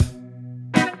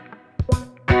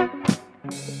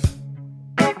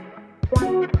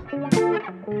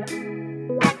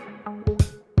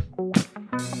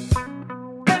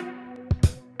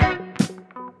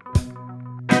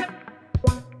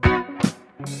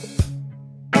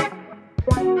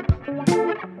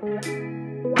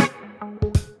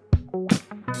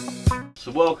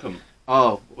welcome.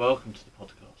 Oh, Welcome to the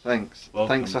podcast. thanks. Welcome.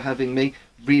 Thanks for having me.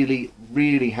 Really,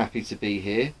 really happy to be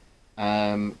here.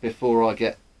 Before I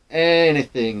get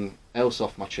anything else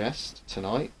off my chest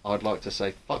tonight, I'd like to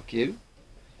say fuck you.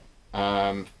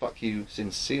 Fuck you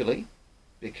sincerely,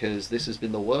 because this has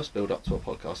been the worst build-up to a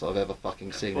podcast I've ever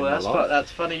fucking seen in my life.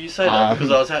 That's funny you say that, because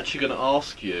I was actually going to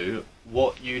ask you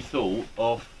what you thought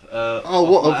of my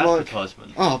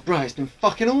advertisement. Oh, bro, it's been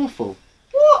fucking awful.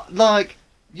 What? Like,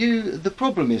 the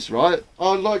problem is, right,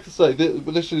 I'd like to say that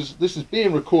this is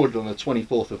being recorded on the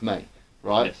 24th of May,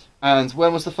 right? Yes. And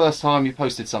when was the first time you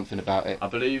posted something about it? I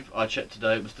believe I checked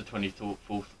today, it was the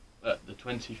 24th of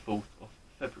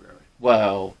February.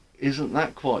 Well, isn't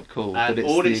that quite cool And that it's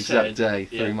all the it exact said, day,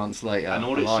 yeah. 3 months later? And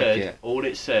all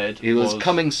it said It was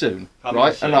coming soon, coming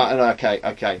right? soon.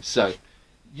 Okay, so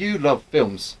you love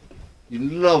films. You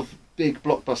love big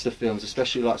blockbuster films,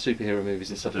 especially like superhero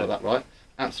movies and stuff like that, right?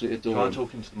 Absolutely adore Try them. and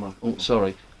talk into the microphone. Oh,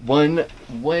 sorry. When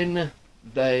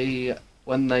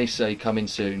they say coming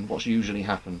soon, what's usually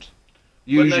happened?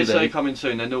 When they say coming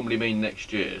soon, they normally mean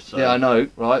next year. So. Yeah, I know,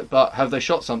 right? But have they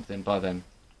shot something by then?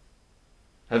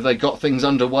 Have they got things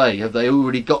underway? Have they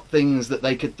already got things that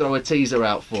they could throw a teaser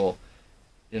out for?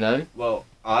 You know? Well,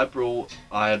 I had brought the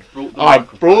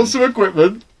microphones. brought some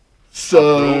equipment.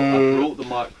 So I brought the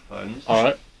microphones. all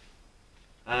right.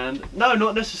 And no,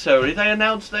 not necessarily. They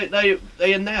announced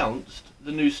they announced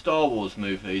the new Star Wars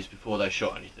movies before they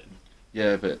shot anything.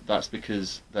 Yeah, but that's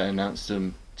because they announced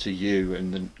them to you,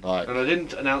 and then like. And I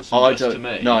didn't announce them just to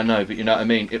me. No, I know, but you know what I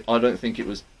mean. I don't think it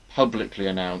was publicly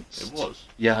announced. It was.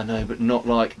 Yeah, I know, but not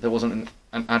like there wasn't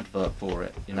an advert for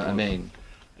it. You know what I mean?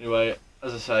 Anyway,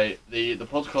 as I say, the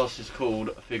podcast is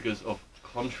called Figures of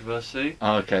Controversy.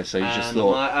 Oh, okay, so you just And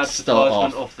thought my start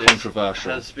advertisement off of this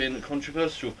controversial. has been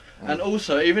controversial. And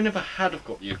also, even if I had have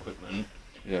got the equipment,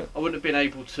 Yeah. I wouldn't have been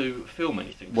able to film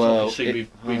anything. Well, So obviously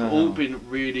we've all been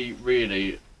really,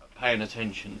 really paying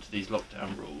attention to these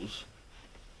lockdown rules.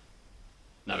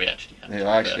 No, we actually have. Yeah,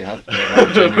 I actually have. I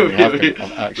genuinely have been.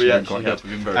 I've actually We been actually quite have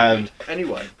good. been very good.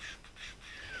 Anyway,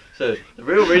 so the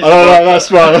real reason. I don't like that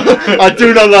smile. I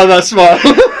do not like that smile.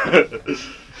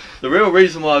 The real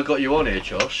reason why I got you on here,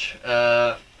 Josh,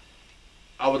 I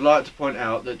would like to point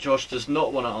out that Josh does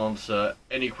not want to answer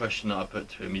any question that I put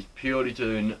to him. He's purely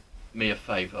doing me a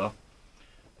favour,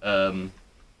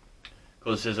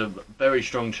 because there's a very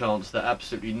strong chance that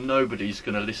absolutely nobody's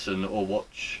going to listen or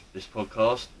watch this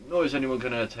podcast, nor is anyone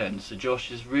going to attend. So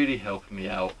Josh is really helping me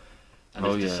out, and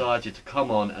has decided to come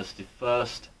on as the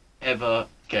first ever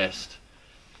guest.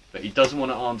 But he doesn't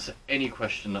want to answer any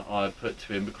question that I put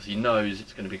to him because he knows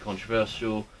it's going to be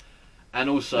controversial. And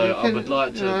also, I would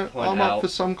like to point out... I'm up for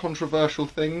some controversial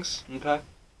things. Okay.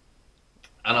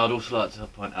 And I'd also like to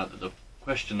point out that the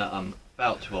question that I'm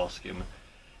about to ask him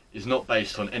is not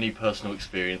based on any personal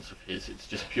experience of his. It's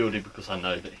just purely because I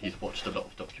know that he's watched a lot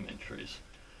of documentaries.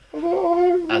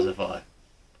 As have I.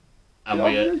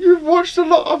 And you've watched a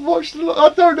lot, I've watched a lot. I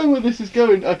don't know where this is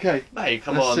going. Okay. Mate,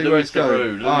 come Let's on, see where Louis it's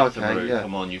going. Theroux. Yeah.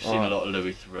 Come on, you've seen a lot of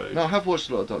Louis Theroux. No, I have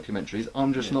watched a lot of documentaries.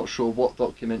 I'm just not sure what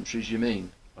documentaries you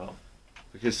mean. Well.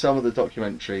 Because some of the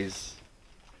documentaries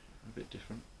are a bit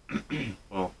different.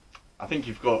 Well, I think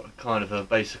you've got kind of a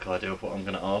basic idea of what I'm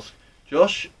going to ask.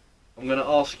 Josh, I'm going to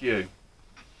ask you.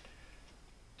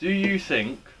 Do you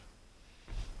think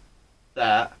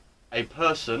that a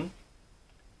person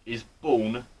is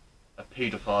born a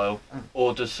paedophile,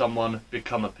 or does someone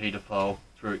become a paedophile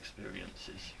through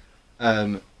experiences?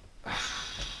 I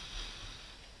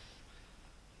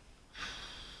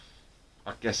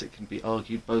guess it can be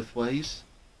argued both ways,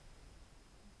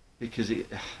 because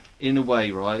in a way,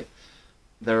 right,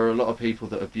 there are a lot of people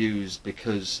that abuse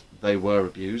because they were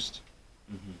abused.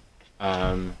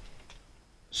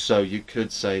 So you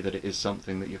could say that it is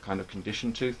something that you're kind of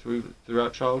conditioned to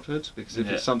throughout childhood, because if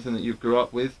it's something that you grew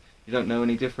up with, you don't know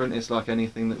any different. It's like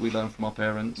anything that we learn from our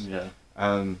parents. Yeah.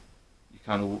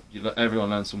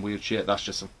 Everyone learns some weird shit. That's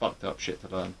just some fucked up shit to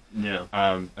learn. Yeah.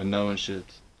 And no one should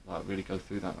like really go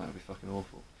through that. That would be fucking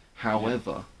awful.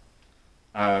 However,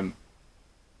 I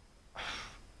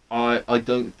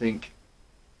don't think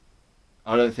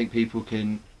people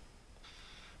can.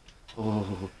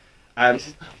 I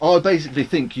basically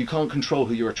think you can't control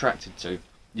who you're attracted to.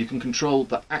 You can control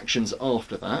the actions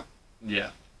after that. Yeah.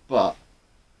 But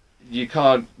you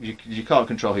can't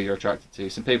control who you're attracted to.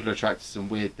 Some people are attracted to some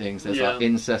weird things. There's like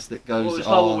incest that goes on. Well, it's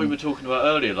like what we were talking about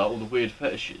earlier, like all the weird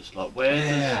fetishes. Like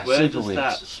where does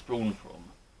that spawn from?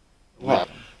 What?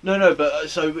 No, but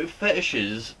so with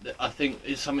fetishes, I think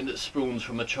is something that spawns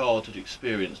from a childhood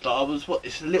experience. Like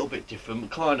it's a little bit different, but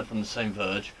kind of on the same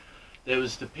verge. There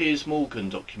was the Piers Morgan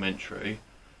documentary,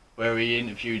 where he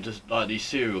interviewed like these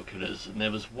serial killers, and there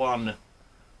was one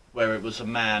where it was a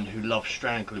man who loved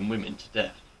strangling women to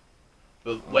death.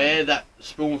 But where that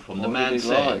spawned from, the man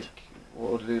said...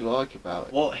 What did he like about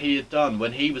it? What he had done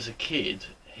when he was a kid,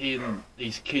 he and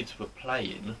these kids were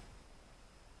playing,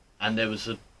 and there was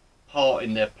a part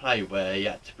in their play where he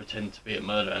had to pretend to be a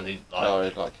murderer, and he'd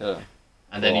like her.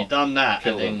 And then he done that,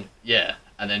 Kill and then them. yeah,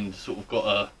 and then sort of got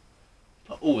a,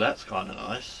 oh, that's kind of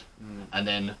nice. And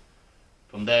then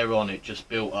from there on, it just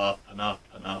built up and up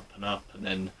and up and up, and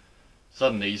then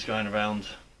suddenly he's going around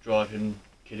driving,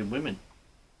 killing women.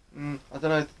 I don't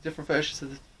know, different fetishes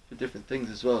for different things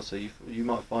as well. So you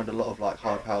might find a lot of like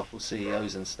high powerful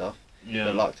CEOs and stuff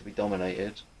that like to be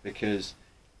dominated because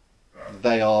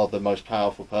they are the most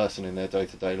powerful person in their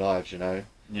day-to-day lives, you know.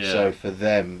 Yeah. So for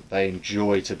them, they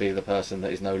enjoy to be the person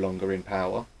that is no longer in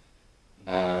power.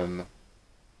 But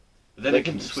then it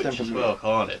can switch as well,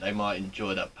 can't it? They might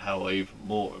enjoy that power even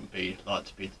more and be like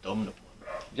to be the dominant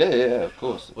one. Yeah, of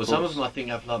course. Well, some of them I think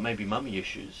have like maybe mummy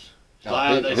issues. Oh,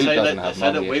 Like, who doesn't have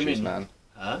mummy issues, women, man?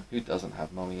 Huh? Who doesn't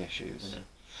have mummy issues? Yeah.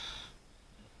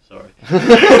 Sorry.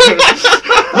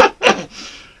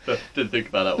 Didn't think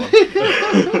about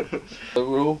that one.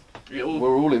 So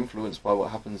we're all influenced by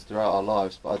what happens throughout our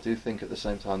lives, but I do think at the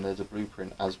same time there's a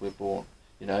blueprint as we're born,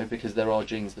 you know, because there are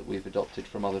genes that we've adopted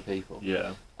from other people.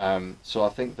 Yeah. So I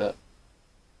think that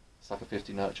it's like a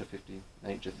 50 nurture, 50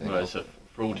 nature thing. Well, it's a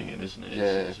Freudian, isn't it?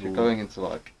 If you're going into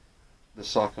like the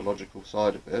psychological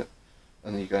side of it,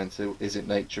 and then you go into is it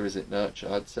nature, is it nurture?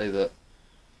 I'd say that.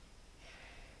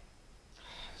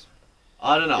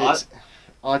 I don't know.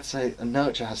 I'd say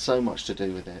nurture has so much to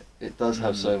do with it. It does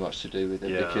have so much to do with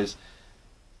it because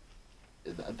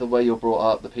the way you're brought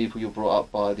up, the people you're brought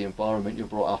up by, the environment you're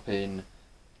brought up in,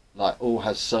 like all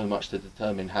has so much to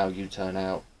determine how you turn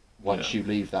out once you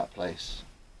leave that place,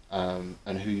 and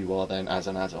who you are then as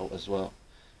an adult as well.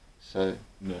 So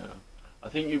I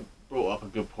think you brought up a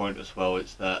good point as well.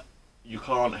 It's that you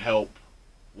can't help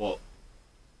what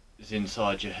is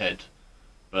inside your head,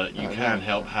 but you can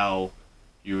help how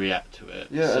you react to it.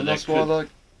 Yeah, so and that's why, like,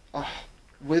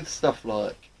 with stuff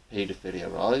like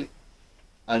paedophilia, right?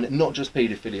 And not just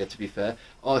paedophilia, to be fair.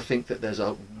 I think that there's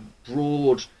a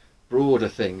broader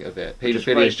thing of it.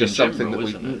 Paedophilia is just something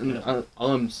that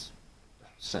I'm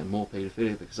saying more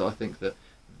paedophilia because I think that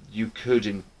you could,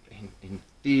 in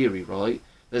theory, right?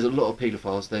 There's a lot of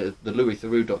paedophiles. The Louis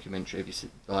Theroux documentary, if you see,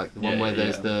 like the one where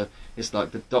there's it's like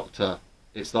the doctor.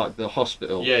 It's like the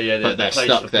hospital, but they're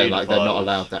stuck there, like they're not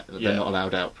allowed that. They're not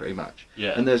allowed out, pretty much.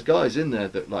 Yeah. And there's guys in there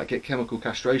that like get chemical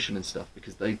castration and stuff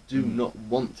because they do not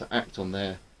want to act on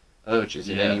their urges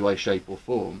in any way, shape, or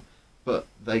form. But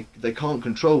they can't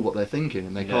control what they're thinking,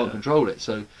 and they can't control it.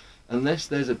 So unless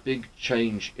there's a big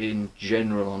change in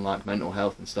general on like mental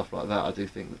health and stuff like that, I do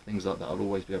think that things like that will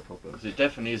always be a problem. Because it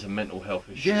definitely is a mental health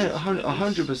issue. Yeah,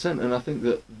 100%. And I think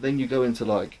that then you go into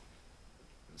like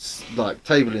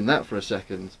tabling that for a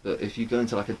second, but if you go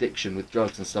into like addiction with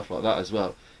drugs and stuff like that as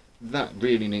well, that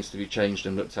really needs to be changed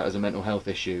and looked at as a mental health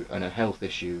issue and a health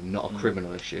issue, not a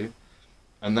criminal issue,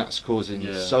 and that's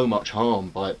causing so much harm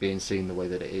by it being seen the way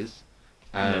that it is.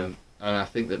 And I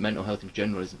think that mental health in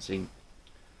general isn't seen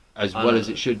as well as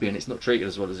it should be, and it's not treated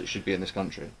as well as it should be in this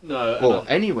country. No, or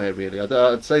anywhere really.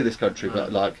 I'd say this country,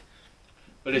 but like.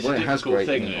 But it's a difficult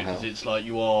thing because it's like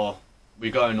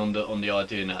we're going on the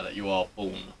idea now that you are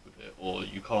born with it, or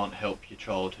you can't help your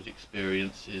childhood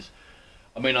experiences.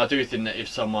 I mean, I do think that if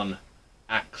someone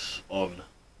acts on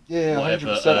whatever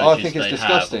 100%. I think it's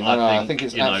disgusting. I think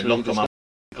it's absolutely absolutely disgusting.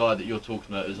 The guy that you're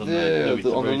talking about is on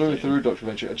the Louis Theroux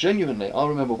documentary. Genuinely, I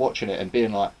remember watching it and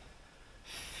being like,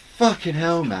 "Fucking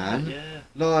hell, man!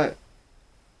 Like,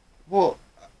 what?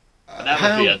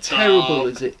 How terrible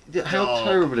is it? How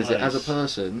terrible is it as a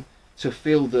person to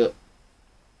feel that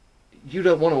you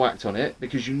don't want to act on it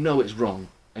because you know it's wrong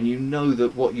and you know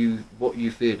that what you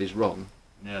feared is wrong.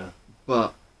 Yeah.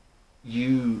 But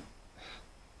you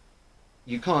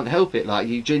can't help it. Like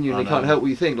you genuinely can't help what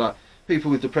you think. Like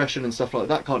people with depression and stuff like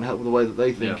that can't help with the way that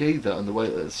they think either, and the way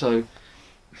that so.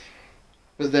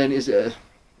 But then is it?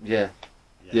 Yeah.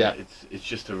 It's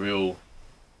just a real.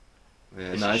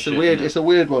 Yeah, it's a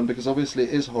weird one because obviously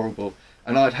it is horrible,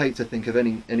 and I'd hate to think of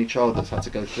any child that's had to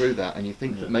go through that. And you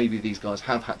think that maybe these guys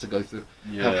have had to go through,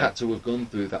 have had to have gone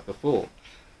through that before.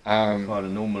 Kind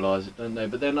of normalise it, don't they?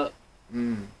 But then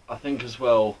I think as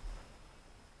well,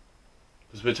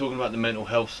 because we're talking about the mental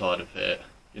health side of it.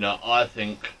 You know, I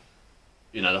think,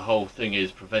 you know, the whole thing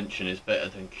is prevention is better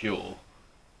than cure.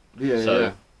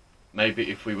 So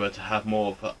maybe if we were to have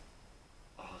more of a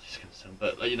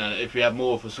but you know, if we have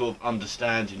more of a sort of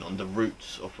understanding on the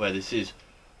roots of where this is,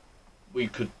 we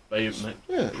could it's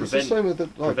the same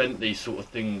with prevent these sort of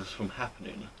things from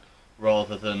happening,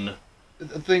 rather than...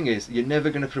 The thing is, you're never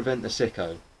going to prevent the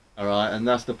sicko, alright? And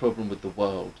that's the problem with the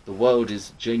world. The world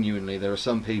is genuinely, there are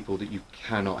some people that you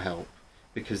cannot help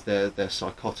because they're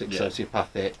psychotic,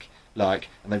 sociopathic, like,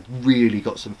 and they've really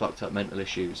got some fucked up mental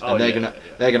issues, and they're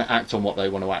gonna act on what they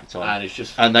want to act on, and it's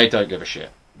just, and they don't give a shit.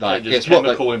 Like, it's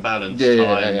chemical imbalance.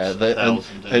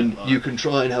 And you can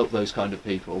try and help those kind of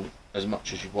people as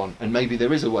much as you want, and maybe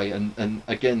there is a way, and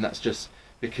again, that's just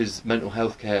because mental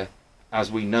health care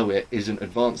as we know it isn't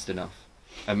advanced enough,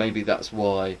 and maybe that's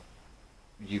why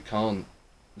you can't,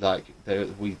 like,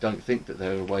 we don't think that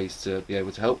there are ways to be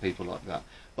able to help people like that.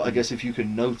 But I guess if you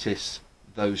can notice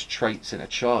those traits in a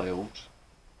child,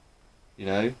 you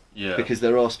know, because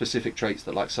there are specific traits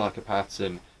that, like, psychopaths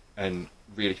and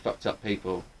really fucked up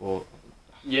people, or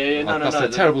that's a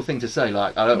terrible thing to say.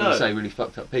 Like, I don't want to say really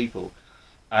fucked up people,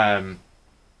 because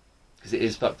it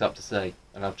is fucked up to say,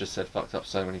 and I've just said fucked up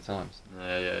so many times.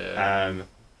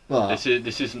 But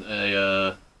this isn't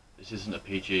a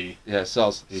PG. Yeah,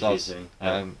 soz thing.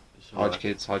 Hide your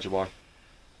kids, hide your wife.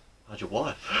 Hide your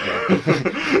wife.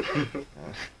 Yeah.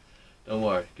 Don't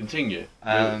worry. Continue.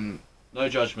 No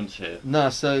judgments here. No,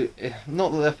 so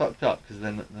not that they're fucked up, because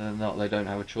they're not. They don't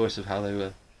have a choice of how they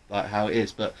were, like, how it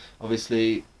is. But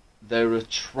obviously, there are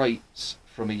traits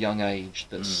from a young age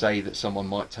that say that someone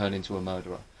might turn into a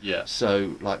murderer. Yeah.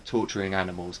 So, like, torturing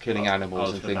animals, killing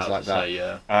animals, and things like that.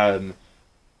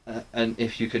 And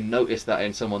if you can notice that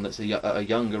in someone that's at a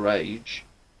younger age,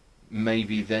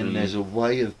 maybe then there's a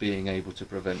way of being able to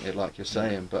prevent it, like you're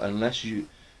saying. But unless you,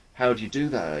 how do you do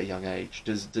that at a young age?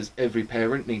 Does every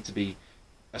parent need to be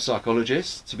a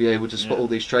psychologist to be able to spot all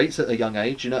these traits at a young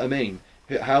age? You know what I mean?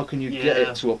 How can you get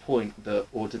it to a point that,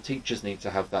 or do teachers need to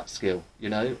have that skill? You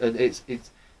know, and it's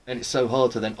so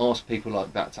hard to then ask people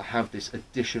like that to have this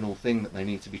additional thing that they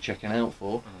need to be checking out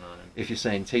for. If you're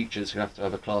saying teachers who have to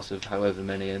have a class of however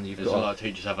many, and you've got, like,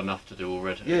 teachers have enough to do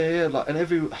already. Like, and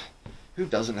who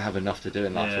doesn't have enough to do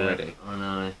in life already?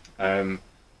 I know.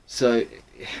 So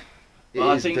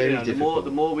I think, very difficult.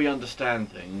 The more we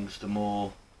understand things, the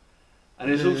more, and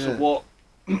it's also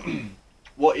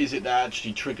what is it that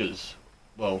actually triggers?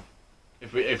 Well,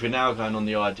 if we're now going on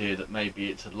the idea that maybe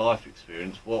it's a life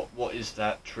experience, what is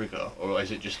that trigger, or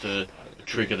is it just a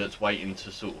trigger that's waiting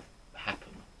to sort of happen?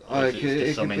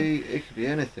 It could be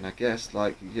anything, I guess.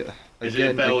 Like, is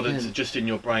it a bell that's just in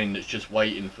your brain that's just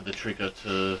waiting for the trigger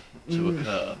to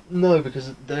occur? No,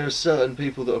 because there are certain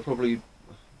people that are probably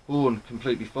born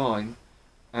completely fine,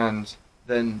 and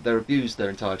then they're abused their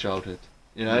entire childhood.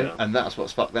 You know, and that's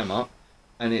what's fucked them up,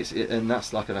 and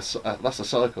that's like that's a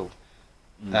cycle.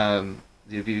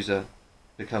 The abuser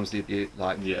becomes the abused,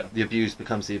 the abused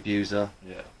becomes the abuser,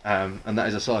 and that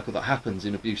is a cycle that happens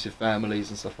in abusive families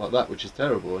and stuff like that, which is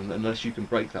terrible. And unless you can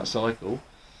break that cycle,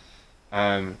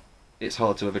 it's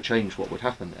hard to ever change what would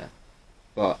happen there.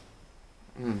 But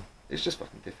it's just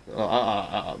fucking difficult.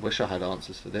 I wish I had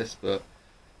answers for this, but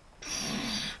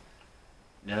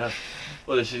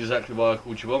well, this is exactly why I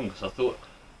called you on, because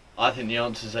I think the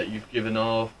answers that you've given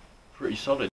are pretty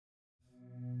solid.